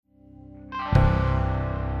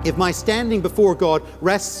If my standing before God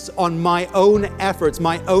rests on my own efforts,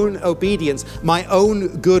 my own obedience, my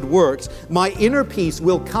own good works, my inner peace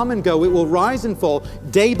will come and go. It will rise and fall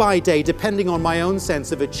day by day, depending on my own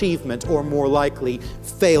sense of achievement, or more likely,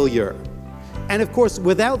 failure. And of course,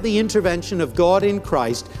 without the intervention of God in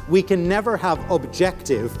Christ, we can never have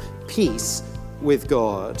objective peace with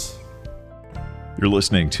God. You're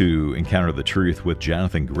listening to Encounter the Truth with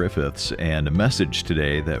Jonathan Griffiths, and a message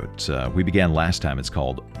today that we began last time. It's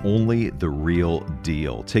called Only the Real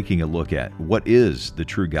Deal, taking a look at what is the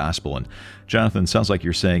true gospel. And Jonathan, sounds like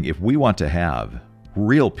you're saying if we want to have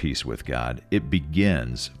real peace with God, it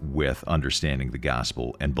begins with understanding the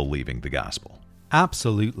gospel and believing the gospel.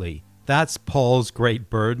 Absolutely. That's Paul's great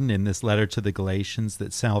burden in this letter to the Galatians,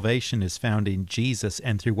 that salvation is found in Jesus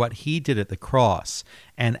and through what he did at the cross.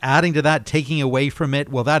 And adding to that, taking away from it,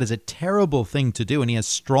 well, that is a terrible thing to do. And he has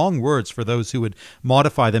strong words for those who would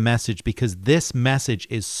modify the message, because this message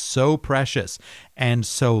is so precious and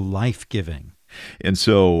so life-giving. And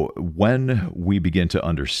so when we begin to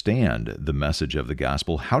understand the message of the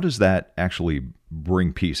gospel, how does that actually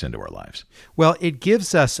bring peace into our lives? Well, it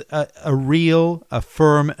gives us a real, a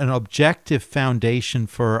firm, an objective foundation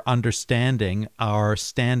for understanding our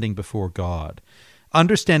standing before God.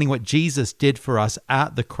 Understanding what Jesus did for us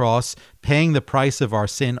at the cross, paying the price of our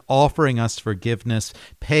sin, offering us forgiveness,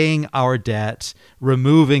 paying our debt,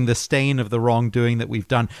 removing the stain of the wrongdoing that we've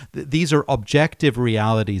done. These are objective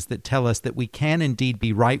realities that tell us that we can indeed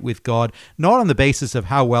be right with God, not on the basis of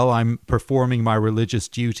how well I'm performing my religious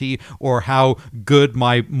duty or how good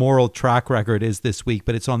my moral track record is this week,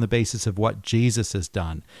 but it's on the basis of what Jesus has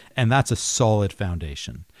done. And that's a solid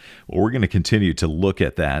foundation. Well, we're going to continue to look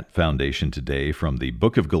at that foundation today from the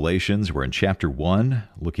book of Galatians. We're in chapter 1,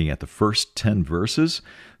 looking at the first 10 verses.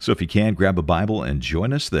 So if you can, grab a Bible and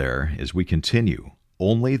join us there as we continue.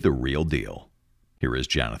 Only the Real Deal. Here is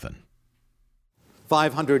Jonathan.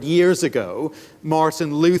 500 years ago,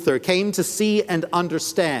 Martin Luther came to see and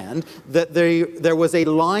understand that there was a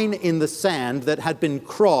line in the sand that had been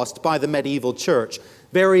crossed by the medieval church.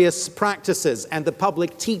 Various practices and the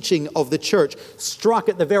public teaching of the church struck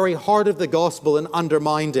at the very heart of the gospel and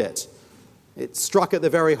undermined it. It struck at the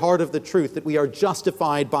very heart of the truth that we are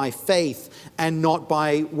justified by faith and not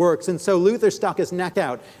by works. And so Luther stuck his neck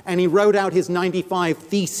out and he wrote out his 95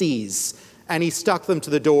 theses, and he stuck them to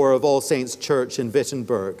the door of All Saints Church in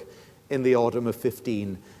Wittenberg in the autumn of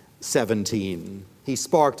 1517. He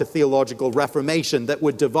sparked a theological reformation that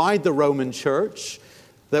would divide the Roman Church,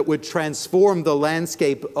 that would transform the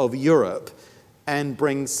landscape of Europe and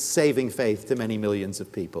bring saving faith to many millions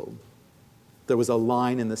of people. There was a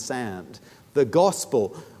line in the sand. The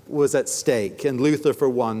gospel was at stake, and Luther, for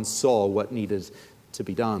one, saw what needed to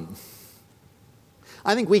be done.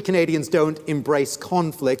 I think we Canadians don't embrace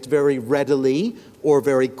conflict very readily or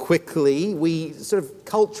very quickly. We sort of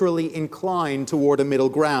culturally incline toward a middle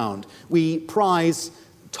ground. We prize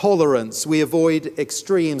tolerance, we avoid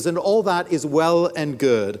extremes, and all that is well and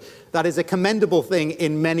good. That is a commendable thing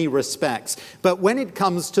in many respects. But when it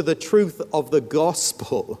comes to the truth of the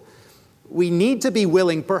gospel, we need to be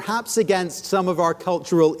willing, perhaps against some of our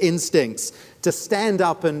cultural instincts, to stand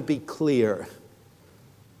up and be clear.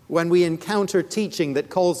 When we encounter teaching that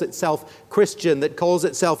calls itself Christian, that calls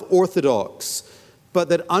itself orthodox, but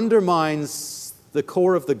that undermines the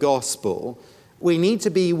core of the gospel, we need to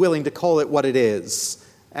be willing to call it what it is,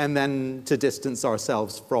 and then to distance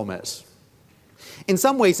ourselves from it. In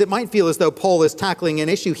some ways, it might feel as though Paul is tackling an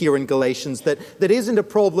issue here in Galatians that isn't a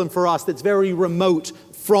problem for us, that's very remote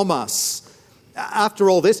from us. After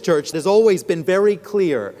all, this church has always been very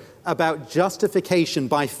clear about justification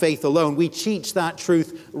by faith alone. We teach that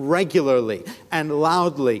truth regularly and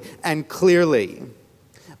loudly and clearly.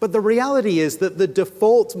 But the reality is that the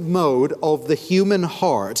default mode of the human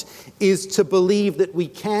heart is to believe that we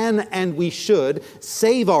can and we should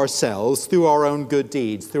save ourselves through our own good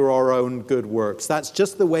deeds, through our own good works. That's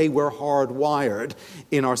just the way we're hardwired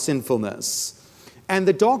in our sinfulness. And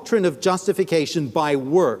the doctrine of justification by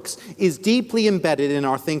works is deeply embedded in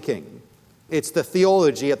our thinking. It's the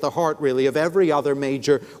theology at the heart, really, of every other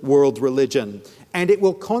major world religion. And it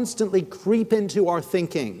will constantly creep into our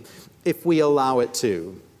thinking if we allow it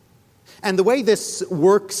to. And the way this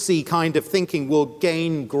worksy kind of thinking will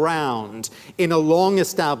gain ground in a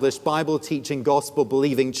long-established Bible-teaching,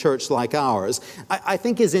 gospel-believing church like ours, I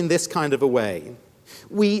think is in this kind of a way.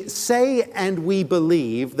 We say and we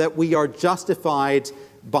believe that we are justified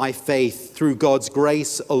by faith through God's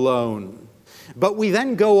grace alone. But we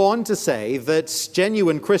then go on to say that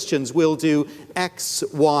genuine Christians will do X,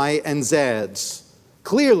 Y, and Z.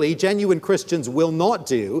 Clearly, genuine Christians will not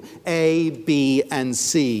do A, B, and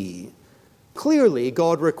C. clearly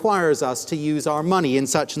God requires us to use our money in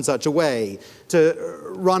such and such a way, to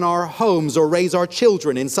run our homes or raise our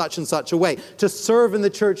children in such and such a way, to serve in the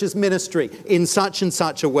church's ministry in such and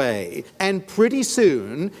such a way. And pretty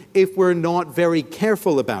soon, if we're not very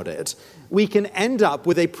careful about it, we can end up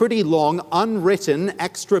with a pretty long, unwritten,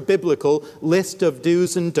 extra-biblical list of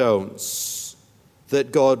do's and don'ts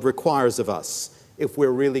that God requires of us if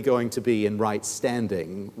we're really going to be in right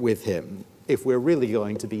standing with Him, if we're really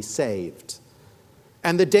going to be saved.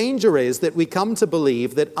 And the danger is that we come to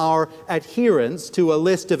believe that our adherence to a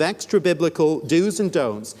list of extra-biblical do's and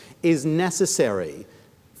don'ts is necessary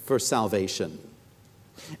for salvation.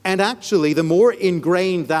 And actually, the more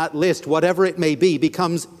ingrained that list, whatever it may be,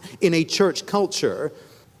 becomes in a church culture,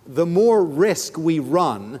 the more risk we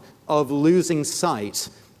run of losing sight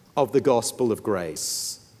of the gospel of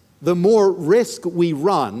grace. The more risk we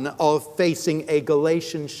run of facing a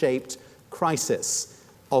Galatian-shaped crisis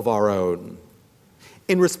of our own.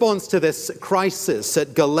 In response to this crisis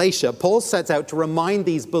at Galatia, Paul sets out to remind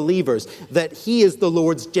these believers that he is the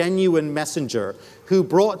Lord's genuine messenger who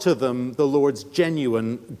brought to them the Lord's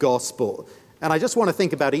genuine gospel. And I just want to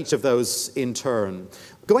think about each of those in turn.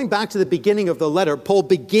 Going back to the beginning of the letter, Paul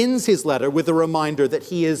begins his letter with a reminder that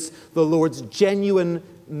he is the Lord's genuine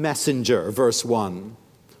messenger, verse 1.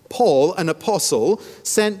 Paul, an apostle,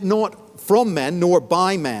 sent not from men nor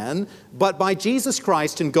by man, but by Jesus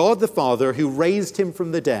Christ and God the Father, who raised him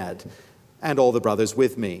from the dead, and all the brothers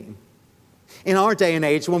with me. In our day and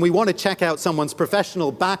age, when we want to check out someone's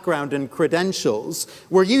professional background and credentials,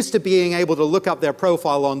 we're used to being able to look up their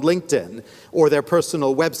profile on LinkedIn or their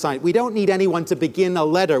personal website. We don't need anyone to begin a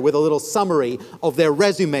letter with a little summary of their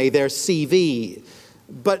resume, their CV.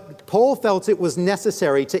 But Paul felt it was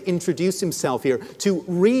necessary to introduce himself here, to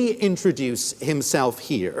reintroduce himself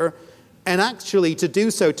here, and actually to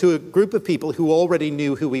do so to a group of people who already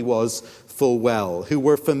knew who he was full well, who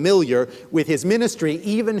were familiar with his ministry,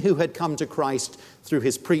 even who had come to Christ through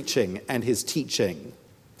his preaching and his teaching.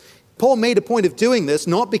 Paul made a point of doing this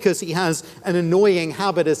not because he has an annoying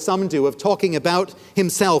habit, as some do, of talking about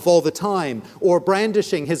himself all the time or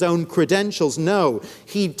brandishing his own credentials. No,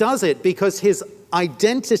 he does it because his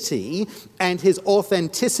identity and his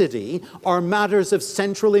authenticity are matters of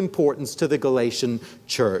central importance to the Galatian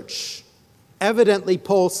church. Evidently,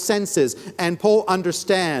 Paul senses and Paul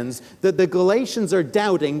understands that the Galatians are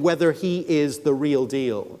doubting whether he is the real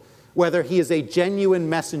deal, whether he is a genuine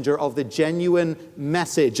messenger of the genuine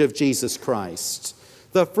message of Jesus Christ.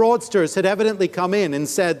 The fraudsters had evidently come in and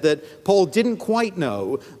said that Paul didn't quite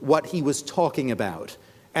know what he was talking about,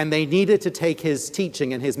 and they needed to take his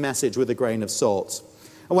teaching and his message with a grain of salt.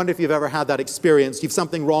 I wonder if you've ever had that experience. You've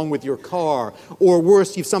something wrong with your car, or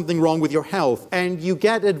worse, you've something wrong with your health, and you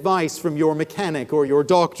get advice from your mechanic or your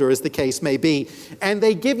doctor, as the case may be, and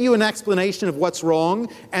they give you an explanation of what's wrong,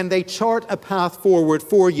 and they chart a path forward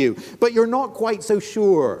for you, but you're not quite so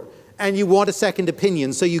sure, and you want a second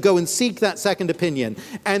opinion, so you go and seek that second opinion,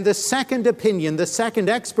 and the second opinion, the second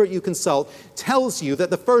expert you consult, tells you that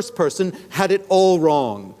the first person had it all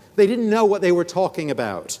wrong. They didn't know what they were talking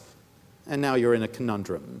about. And now you're in a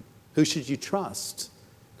conundrum. Who should you trust?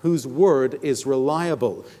 Whose word is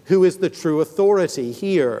reliable? Who is the true authority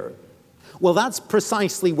here? Well, that's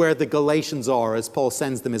precisely where the Galatians are as Paul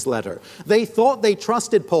sends them his letter. They thought they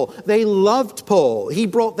trusted Paul. They loved Paul. He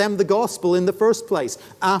brought them the gospel in the first place,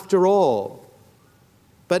 after all.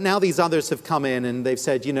 But now these others have come in and they've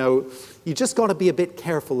said, you just got to be a bit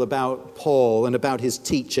careful about Paul and about his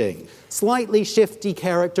teaching. Slightly shifty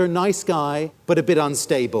character, nice guy, but a bit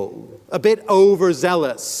unstable, a bit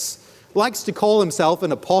overzealous. Likes to call himself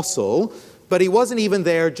an apostle, but he wasn't even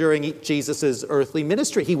there during Jesus' earthly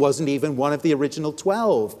ministry. He wasn't even one of the original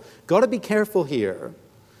 12. Got to be careful here.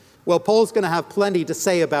 Well, Paul's going to have plenty to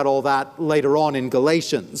say about all that later on in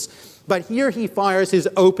Galatians. But here he fires his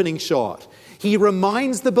opening shot. He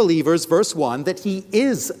reminds the believers, verse 1, that he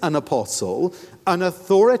is an apostle, an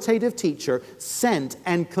authoritative teacher sent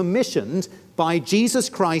and commissioned by Jesus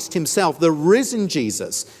Christ himself, the risen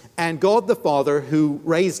Jesus, and God the Father who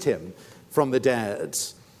raised him from the dead.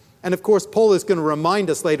 And of course, Paul is going to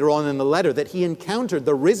remind us later on in the letter that he encountered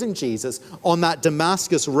the risen Jesus on that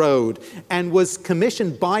Damascus road and was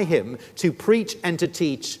commissioned by him to preach and to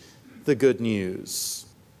teach the good news.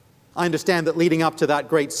 I understand that leading up to that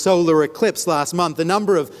great solar eclipse last month, a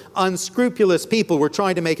number of unscrupulous people were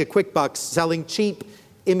trying to make a quick buck selling cheap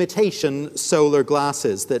imitation solar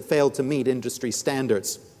glasses that failed to meet industry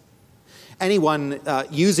standards. Anyone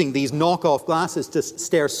using these knockoff glasses to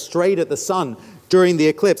stare straight at the sun during the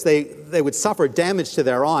eclipse, they would suffer damage to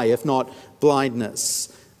their eye, if not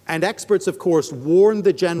blindness. And experts, of course, warned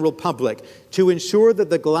the general public to ensure that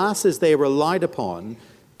the glasses they relied upon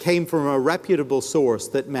came from a reputable source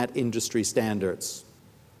that met industry standards.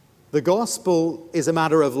 The gospel is a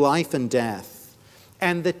matter of life and death,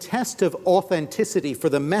 and the test of authenticity for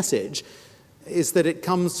the message is that it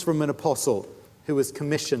comes from an apostle who was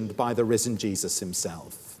commissioned by the risen Jesus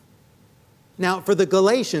himself. Now, for the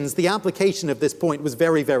Galatians, the application of this point was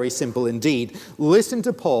very, very simple indeed. Listen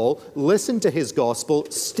to Paul, listen to his gospel,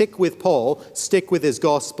 stick with Paul, stick with his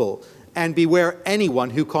gospel, and beware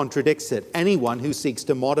anyone who contradicts it, anyone who seeks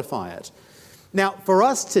to modify it. Now, for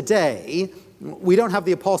us today, we don't have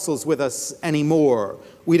the apostles with us anymore.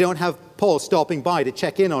 We don't have Paul stopping by to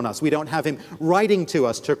check in on us. We don't have him writing to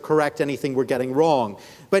us to correct anything we're getting wrong.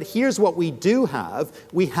 But here's what we do have.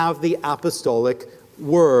 We have the apostolic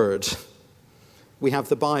word. We have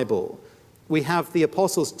the Bible. We have the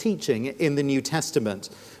apostles' teaching in the New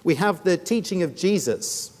Testament. We have the teaching of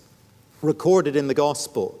Jesus recorded in the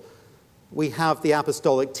gospel. We have the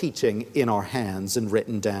apostolic teaching in our hands and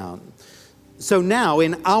written down. So now,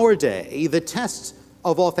 in our day, the test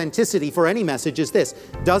of authenticity for any message is this: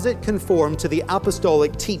 does it conform to the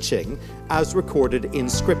apostolic teaching as recorded in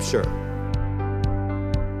Scripture?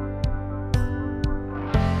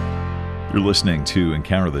 You're listening to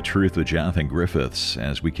Encounter the Truth with Jonathan Griffiths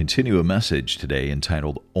as we continue a message today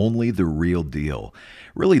entitled Only the Real Deal,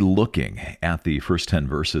 really looking at the first 10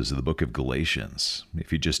 verses of the book of Galatians.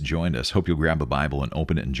 If you just joined us, hope you'll grab a Bible and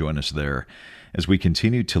open it and join us there as we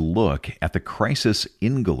continue to look at the crisis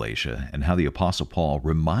in Galatia and how the Apostle Paul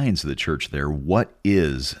reminds the church there what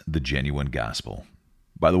is the genuine gospel.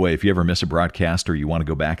 By the way, if you ever miss a broadcast or you want to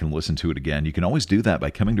go back and listen to it again, you can always do that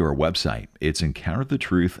by coming to our website. It's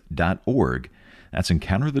encounterthetruth.org. That's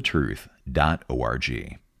encounterthetruth.org.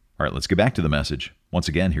 All right, let's get back to the message. Once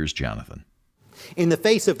again, here's Jonathan. In the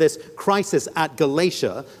face of this crisis at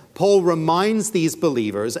Galatia, Paul reminds these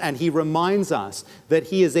believers, and he reminds us that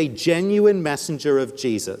he is a genuine messenger of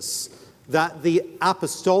Jesus, that the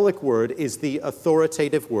apostolic word is the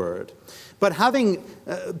authoritative word. But having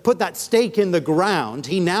put that stake in the ground,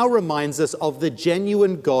 he now reminds us of the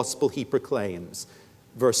genuine gospel he proclaims.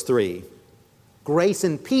 Verse 3, "Grace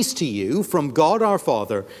and peace to you from God our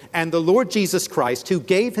Father and the Lord Jesus Christ, who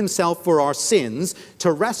gave himself for our sins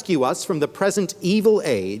to rescue us from the present evil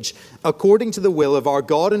age, according to the will of our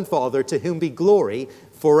God and Father, to whom be glory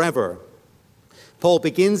forever." Paul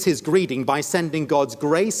begins his greeting by sending God's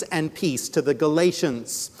grace and peace to the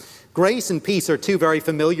Galatians. Grace and peace are two very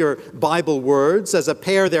familiar Bible words. As a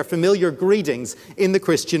pair, they're familiar greetings in the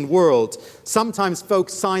Christian world. Sometimes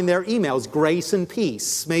folks sign their emails, grace and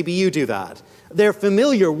peace. Maybe you do that. They're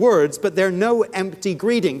familiar words, but they're no empty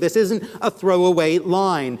greeting. This isn't a throwaway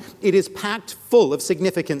line. It is packed full of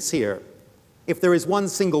significance here. If there is one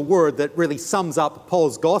single word that really sums up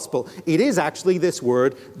Paul's gospel, it is actually this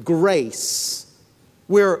word, grace.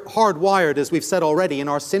 We're hardwired, as we've said already, in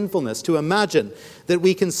our sinfulness to imagine that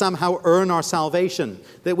we can somehow earn our salvation,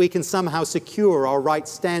 that we can somehow secure our right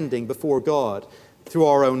standing before God through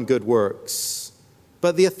our own good works.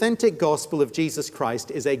 But the authentic gospel of Jesus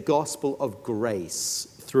Christ is a gospel of grace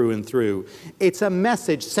through and through. It's a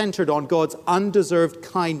message centered on God's undeserved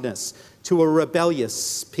kindness to a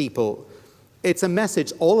rebellious people. It's a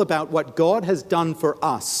message all about what God has done for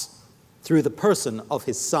us through the person of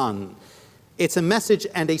his Son. It's a message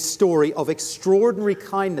and a story of extraordinary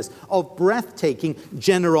kindness, of breathtaking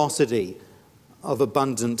generosity, of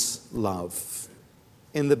abundant love.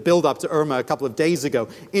 In the build-up to Irma a couple of days ago,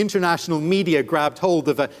 international media grabbed hold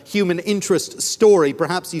of a human interest story.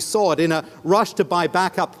 Perhaps you saw it. In a rush to buy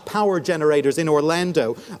backup power generators in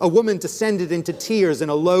Orlando, a woman descended into tears in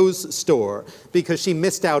a Lowe's store because she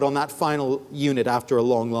missed out on that final unit after a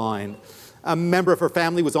long line. A member of her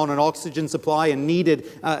family was on an oxygen supply and needed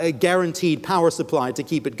a guaranteed power supply to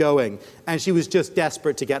keep it going. And she was just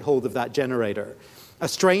desperate to get hold of that generator. A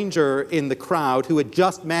stranger in the crowd who had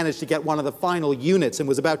just managed to get one of the final units and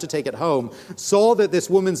was about to take it home saw that this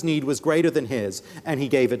woman's need was greater than his, and he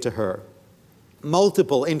gave it to her.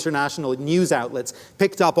 Multiple international news outlets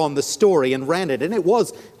picked up on the story and ran it, and it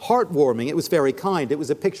was heartwarming. It was very kind. It was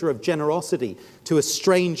a picture of generosity to a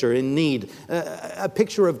stranger in need, a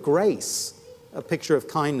picture of grace, a picture of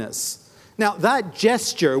kindness. Now, that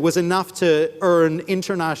gesture was enough to earn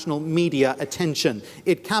international media attention.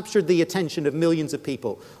 It captured the attention of millions of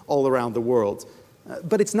people all around the world.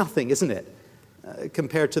 But it's nothing, isn't it?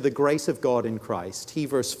 Compared to the grace of God in Christ. He,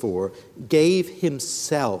 verse 4, gave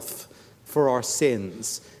himself for our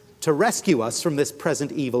sins to rescue us from this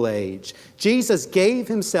present evil age. Jesus gave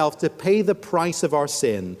himself to pay the price of our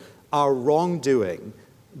sin, our wrongdoing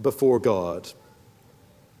before God.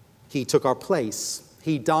 He took our place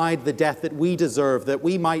He died the death that we deserve, that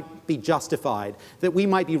we might be justified, that we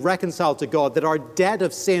might be reconciled to God, that our debt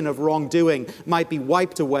of sin, of wrongdoing, might be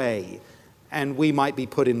wiped away, and we might be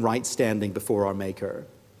put in right standing before our Maker.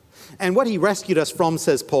 And what he rescued us from,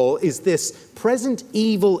 says Paul, is this present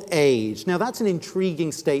evil age. Now, that's an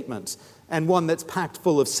intriguing statement, and one that's packed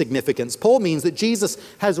full of significance. Paul means that Jesus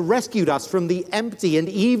has rescued us from the empty and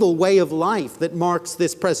evil way of life that marks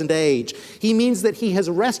this present age. He means that he has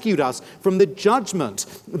rescued us from the judgment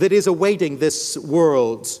that is awaiting this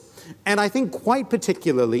world. And I think quite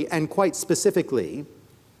particularly and quite specifically,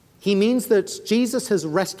 he means that Jesus has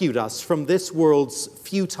rescued us from this world's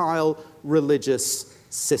futile religious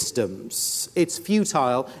systems. It's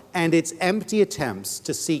futile and its empty attempts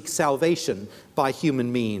to seek salvation by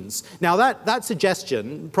human means. Now that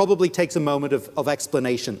suggestion probably takes a moment of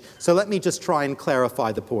explanation. So let me just try and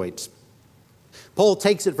clarify the point. Paul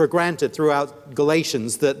takes it for granted throughout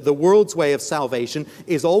Galatians that the world's way of salvation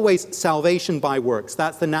is always salvation by works.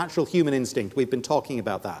 That's the natural human instinct. We've been talking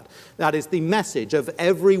about that. That is the message of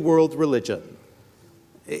every world religion.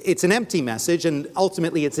 It's an empty message, and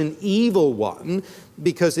ultimately it's an evil one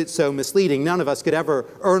because it's so misleading. None of us could ever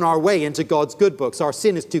earn our way into God's good books. Our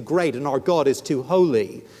sin is too great and our God is too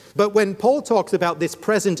holy. But when Paul talks about this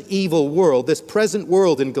present evil world, this present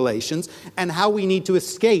world in Galatians, and how we need to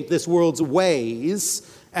escape this world's ways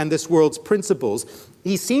and this world's principles,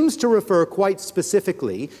 he seems to refer quite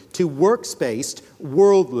specifically to works-based,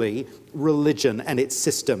 worldly religion and its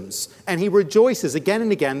systems. And he rejoices again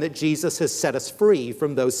and again that Jesus has set us free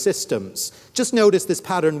from those systems. Just notice this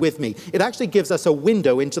pattern with me. It actually gives us a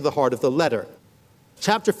window into the heart of the letter.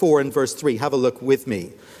 Chapter 4 and verse 3, have a look with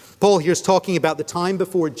me. Paul here's talking about the time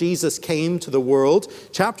before Jesus came to the world.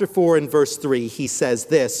 Chapter 4 and verse 3, he says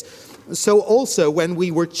this, "So also when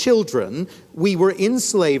we were children, we were in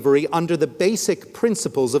slavery under the basic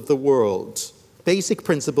principles of the world." Basic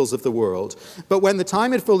principles of the world. "But when the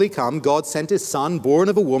time had fully come, God sent his Son, born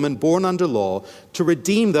of a woman, born under law, to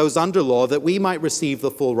redeem those under law, that we might receive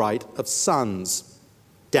the full right of sons."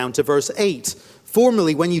 Down to verse 8.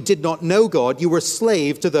 "Formerly, when you did not know God, you were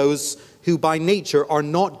slave to those who by nature are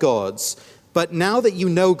not gods. But now that you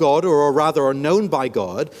know God, or rather are known by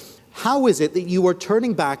God, how is it that you are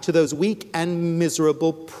turning back to those weak and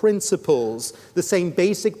miserable principles?" The same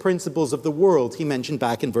basic principles of the world he mentioned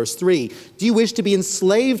back in verse 3. "Do you wish to be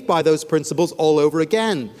enslaved by those principles all over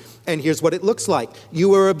again?" And here's what it looks like.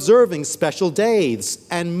 "You are observing special days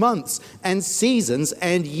and months and seasons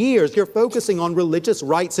and years." You're focusing on religious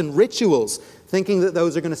rites and rituals, thinking that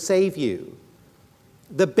those are going to save you.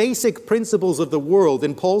 The basic principles of the world,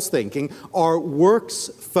 in Paul's thinking, are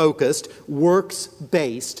works-focused,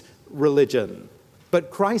 works-based religion.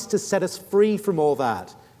 But Christ has set us free from all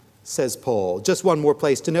that, says Paul. Just one more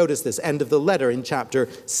place to notice this, end of the letter in chapter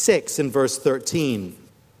 6 and verse 13.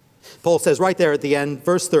 Paul says right there at the end,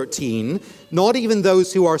 verse 13, "Not even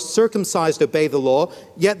those who are circumcised obey the law,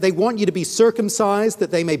 yet they want you to be circumcised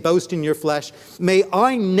that they may boast in your flesh. May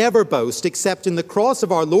I never boast except in the cross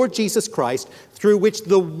of our Lord Jesus Christ, through which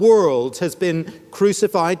the world has been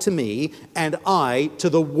crucified to me, and I to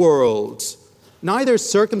the world." Neither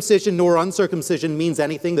circumcision nor uncircumcision means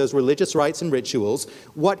anything, those religious rites and rituals.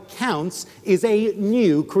 What counts is a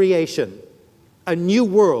new creation, a new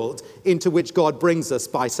world into which God brings us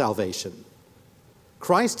by salvation.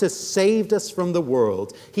 Christ has saved us from the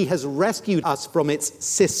world. He has rescued us from its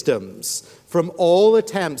systems, from all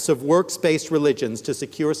attempts of works-based religions to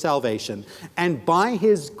secure salvation. And by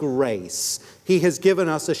his grace, he has given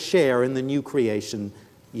us a share in the new creation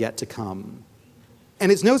yet to come.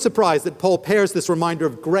 And it's no surprise that Paul pairs this reminder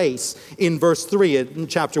of grace in verse 3 in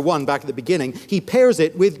chapter 1, back at the beginning. He pairs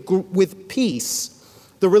it with peace.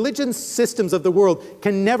 The religious systems of the world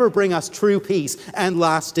can never bring us true peace and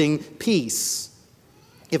lasting peace.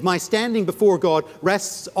 If my standing before God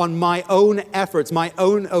rests on my own efforts, my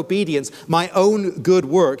own obedience, my own good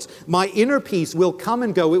works, my inner peace will come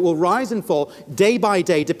and go. It will rise and fall day by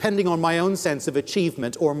day, depending on my own sense of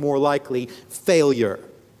achievement or, more likely, failure.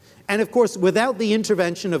 And of course, without the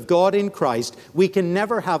intervention of God in Christ, we can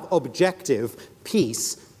never have objective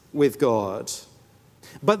peace with God.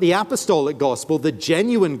 But the apostolic gospel, the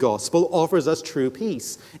genuine gospel, offers us true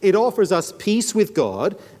peace. It offers us peace with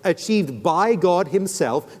God, achieved by God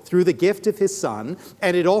himself through the gift of his Son,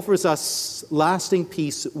 and it offers us lasting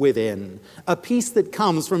peace within, a peace that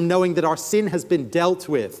comes from knowing that our sin has been dealt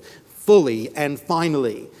with fully and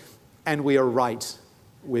finally, and we are right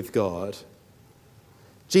with God.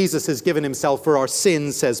 Jesus has given himself for our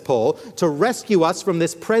sins, says Paul, to rescue us from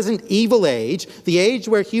this present evil age, the age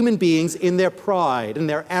where human beings, in their pride and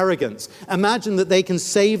their arrogance, imagine that they can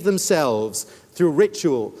save themselves through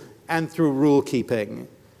ritual and through rule keeping.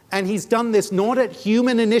 And he's done this not at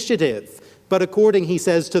human initiative, but according, he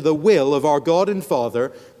says, to the will of our God and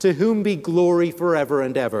Father, to whom be glory forever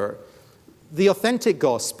and ever. The authentic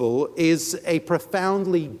gospel is a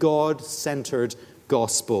profoundly God-centered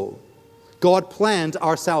gospel. God planned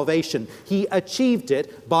our salvation. He achieved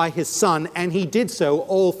it by his Son, and he did so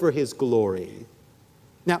all for his glory.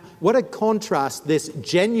 Now, what a contrast this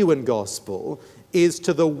genuine gospel is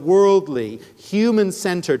to the worldly,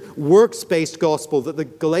 human-centered, works-based gospel that the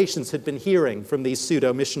Galatians had been hearing from these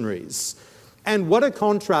pseudo-missionaries. And what a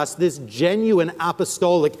contrast this genuine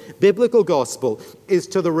apostolic biblical gospel is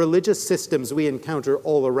to the religious systems we encounter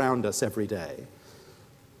all around us every day.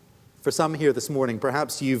 For some here this morning,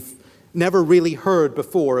 perhaps you've never really heard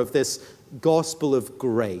before of this gospel of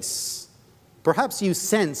grace. Perhaps you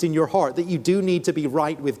sense in your heart that you do need to be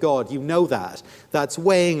right with God. You know that. That's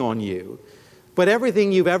weighing on you. But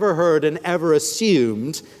everything you've ever heard and ever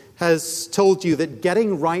assumed has told you that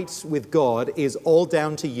getting right with God is all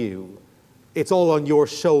down to you. It's all on your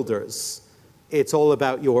shoulders. It's all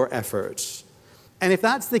about your effort. And if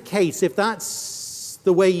that's the case, if that's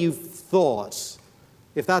the way you've thought,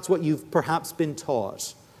 if that's what you've perhaps been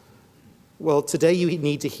taught, well, today you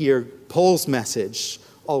need to hear Paul's message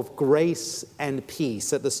of grace and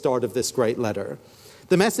peace at the start of this great letter.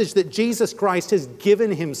 The message that Jesus Christ has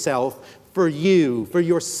given himself for you, for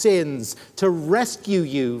your sins, to rescue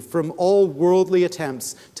you from all worldly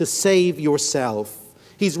attempts to save yourself.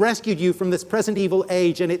 He's rescued you from this present evil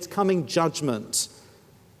age and its coming judgment.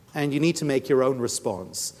 And you need to make your own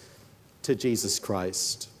response to Jesus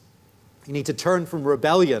Christ. You need to turn from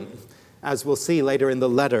rebellion, as we'll see later in the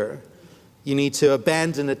letter. You need to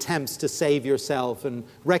abandon attempts to save yourself and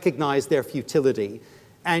recognize their futility.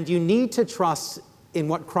 And you need to trust in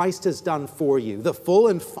what Christ has done for you, the full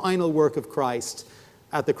and final work of Christ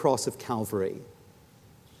at the cross of Calvary.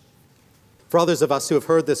 For others of us who have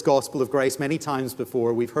heard this gospel of grace many times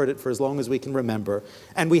before, we've heard it for as long as we can remember,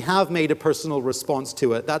 and we have made a personal response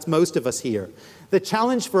to it. That's most of us here. The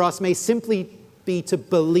challenge for us may simply be to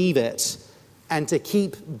believe it and to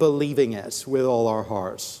keep believing it with all our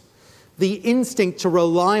hearts. The instinct to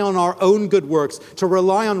rely on our own good works, to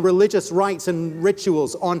rely on religious rites and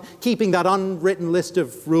rituals, on keeping that unwritten list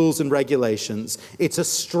of rules and regulations. It's a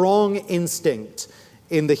strong instinct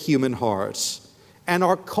in the human heart. And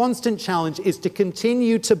our constant challenge is to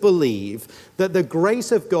continue to believe that the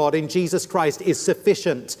grace of God in Jesus Christ is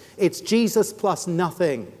sufficient. It's Jesus plus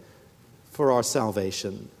nothing for our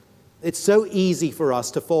salvation. It's so easy for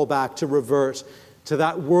us to fall back, to revert to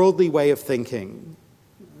that worldly way of thinking,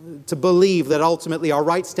 to believe that ultimately our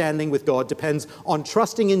right standing with God depends on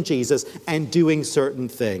trusting in Jesus and doing certain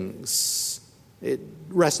things. It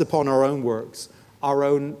rests upon our own works, our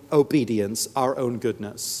own obedience, our own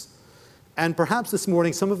goodness. And perhaps this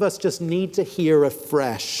morning, some of us just need to hear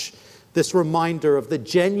afresh this reminder of the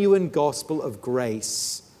genuine gospel of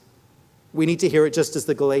grace. We need to hear it just as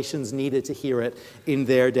the Galatians needed to hear it in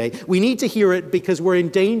their day. We need to hear it because we're in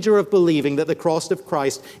danger of believing that the cross of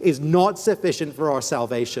Christ is not sufficient for our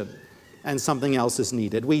salvation and something else is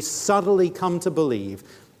needed. We subtly come to believe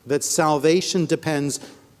that salvation depends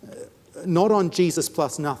not on Jesus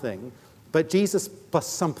plus nothing, but Jesus plus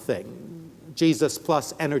something. Jesus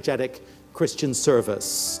plus energetic Christian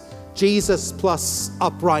service. Jesus plus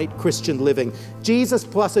upright Christian living. Jesus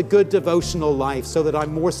plus a good devotional life so that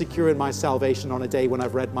I'm more secure in my salvation on a day when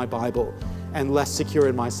I've read my Bible and less secure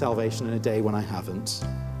in my salvation in a day when I haven't.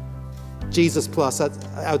 Jesus plus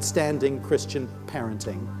outstanding Christian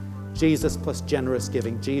parenting. Jesus plus generous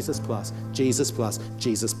giving. Jesus plus, Jesus plus,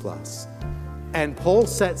 Jesus plus. And Paul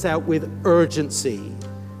sets out with urgency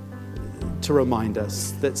to remind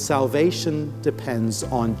us that salvation depends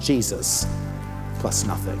on Jesus plus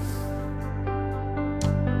nothing.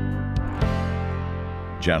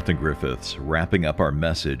 Jonathan Griffiths wrapping up our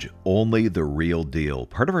message, Only the Real Deal,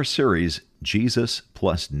 part of our series, Jesus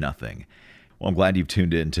plus Nothing. Well, I'm glad you've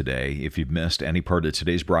tuned in today. If you've missed any part of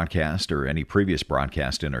today's broadcast or any previous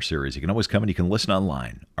broadcast in our series, you can always come and you can listen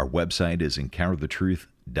online. Our website is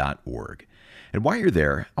encounterthetruth.org. And while you're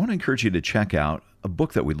there, I want to encourage you to check out a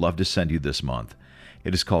book that we'd love to send you this month.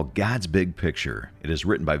 It is called God's Big Picture. It is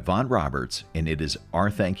written by Vaughn Roberts, and it is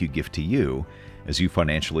our thank you gift to you as you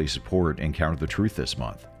financially support Encounter the Truth this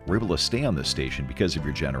month. We're able to stay on this station because of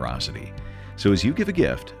your generosity. So as you give a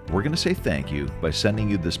gift, we're going to say thank you by sending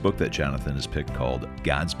you this book that Jonathan has picked called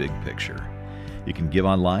God's Big Picture. You can give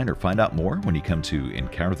online or find out more when you come to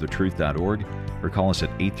encounterthetruth.org or call us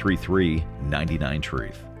at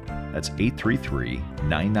 833-99-TRUTH. That's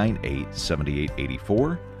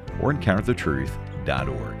 833-998-7884 or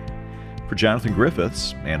encounterthetruth.org. For Jonathan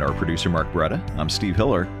Griffiths and our producer Mark Bretta, I'm Steve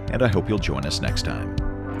Hiller, and I hope you'll join us next time.